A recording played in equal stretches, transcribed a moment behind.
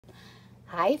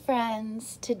Hi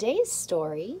friends, today's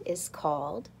story is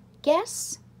called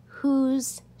Guess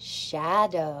Whose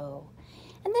Shadow?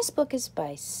 And this book is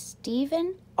by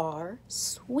Stephen R.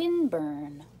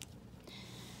 Swinburne.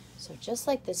 So just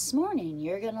like this morning,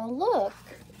 you're going to look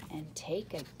and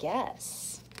take a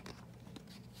guess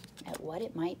at what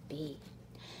it might be.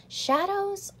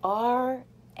 Shadows are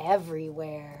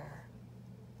everywhere.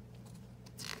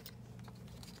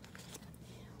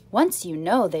 Once you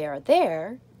know they are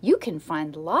there, you can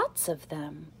find lots of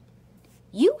them.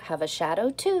 You have a shadow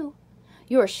too.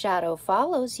 Your shadow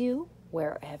follows you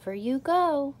wherever you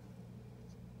go.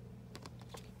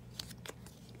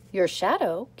 Your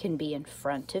shadow can be in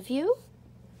front of you.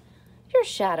 Your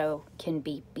shadow can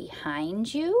be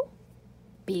behind you,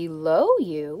 below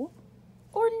you,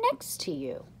 or next to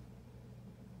you.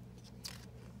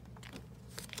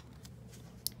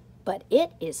 But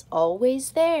it is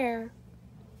always there.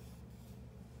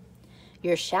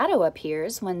 Your shadow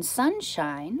appears when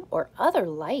sunshine or other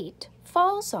light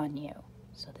falls on you.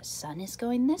 So the sun is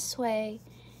going this way,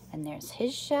 and there's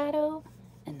his shadow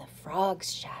and the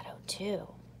frog's shadow too.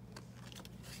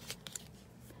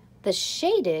 The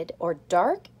shaded or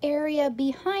dark area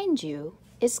behind you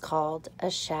is called a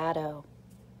shadow.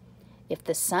 If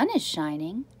the sun is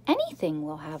shining, anything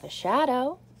will have a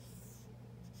shadow.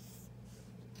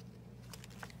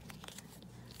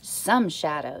 Some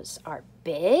shadows are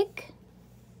big.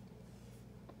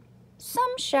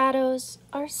 Some shadows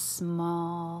are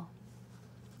small.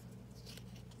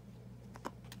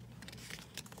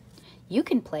 You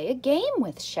can play a game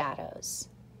with shadows.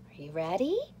 Are you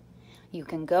ready? You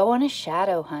can go on a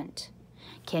shadow hunt.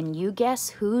 Can you guess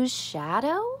whose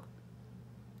shadow?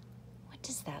 What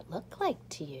does that look like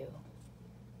to you?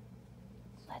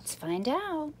 Let's find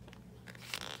out.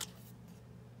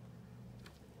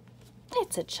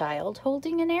 It's a child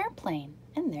holding an airplane,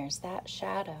 and there's that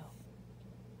shadow.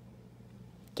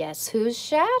 Guess whose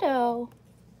shadow?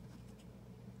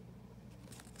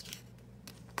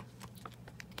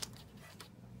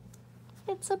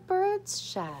 It's a bird's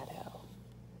shadow,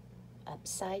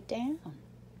 upside down.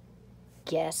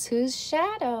 Guess whose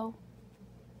shadow?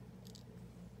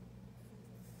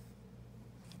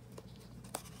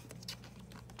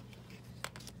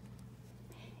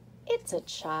 It's a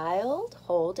child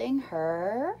holding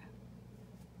her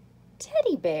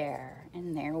teddy bear,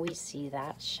 and there we see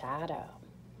that shadow.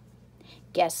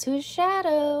 Guess whose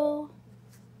shadow?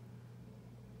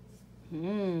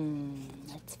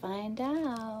 Let's find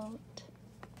out.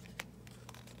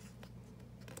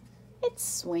 It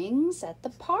swings at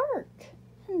the park,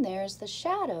 and there's the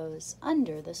shadows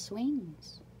under the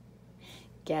swings.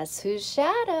 Guess whose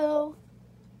shadow?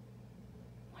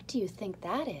 What do you think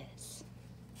that is?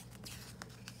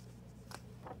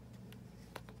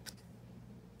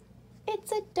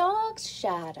 It's a dog's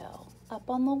shadow up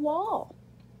on the wall.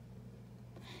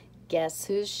 Guess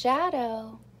whose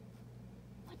shadow?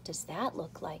 What does that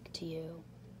look like to you?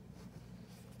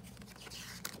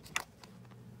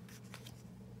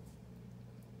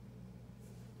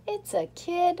 It's a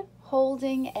kid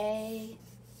holding a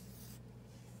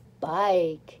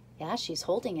bike. Yeah, she's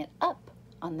holding it up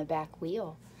on the back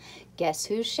wheel. Guess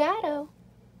whose shadow?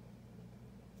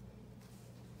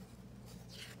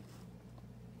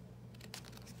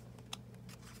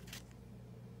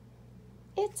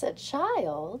 It's a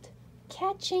child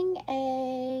catching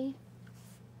a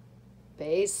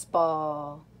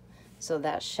baseball. So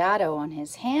that shadow on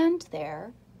his hand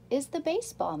there is the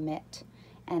baseball mitt,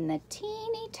 and the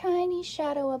teeny tiny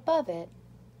shadow above it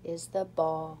is the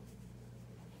ball.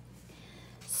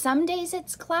 Some days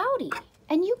it's cloudy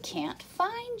and you can't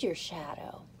find your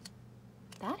shadow.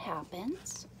 That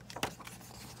happens.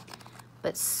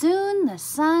 But soon the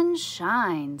sun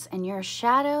shines and your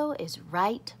shadow is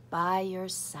right by your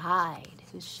side.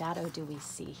 Whose shadow do we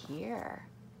see here?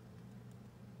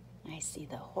 I see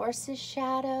the horse's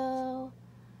shadow.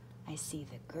 I see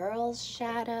the girl's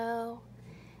shadow.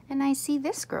 And I see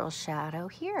this girl's shadow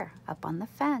here up on the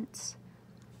fence.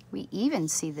 We even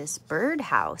see this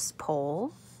birdhouse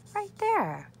pole right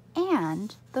there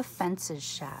and the fence's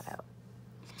shadow.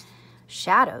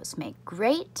 Shadows make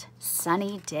great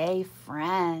sunny day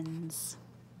friends.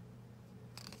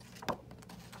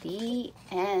 The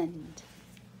end.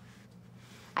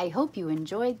 I hope you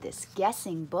enjoyed this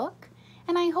guessing book,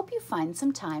 and I hope you find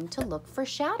some time to look for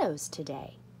shadows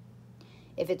today.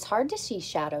 If it's hard to see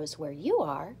shadows where you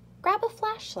are, grab a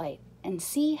flashlight and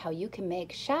see how you can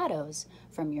make shadows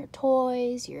from your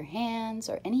toys, your hands,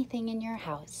 or anything in your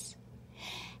house.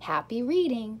 Happy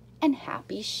reading and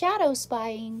happy shadow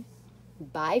spying.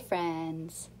 Bye,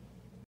 friends.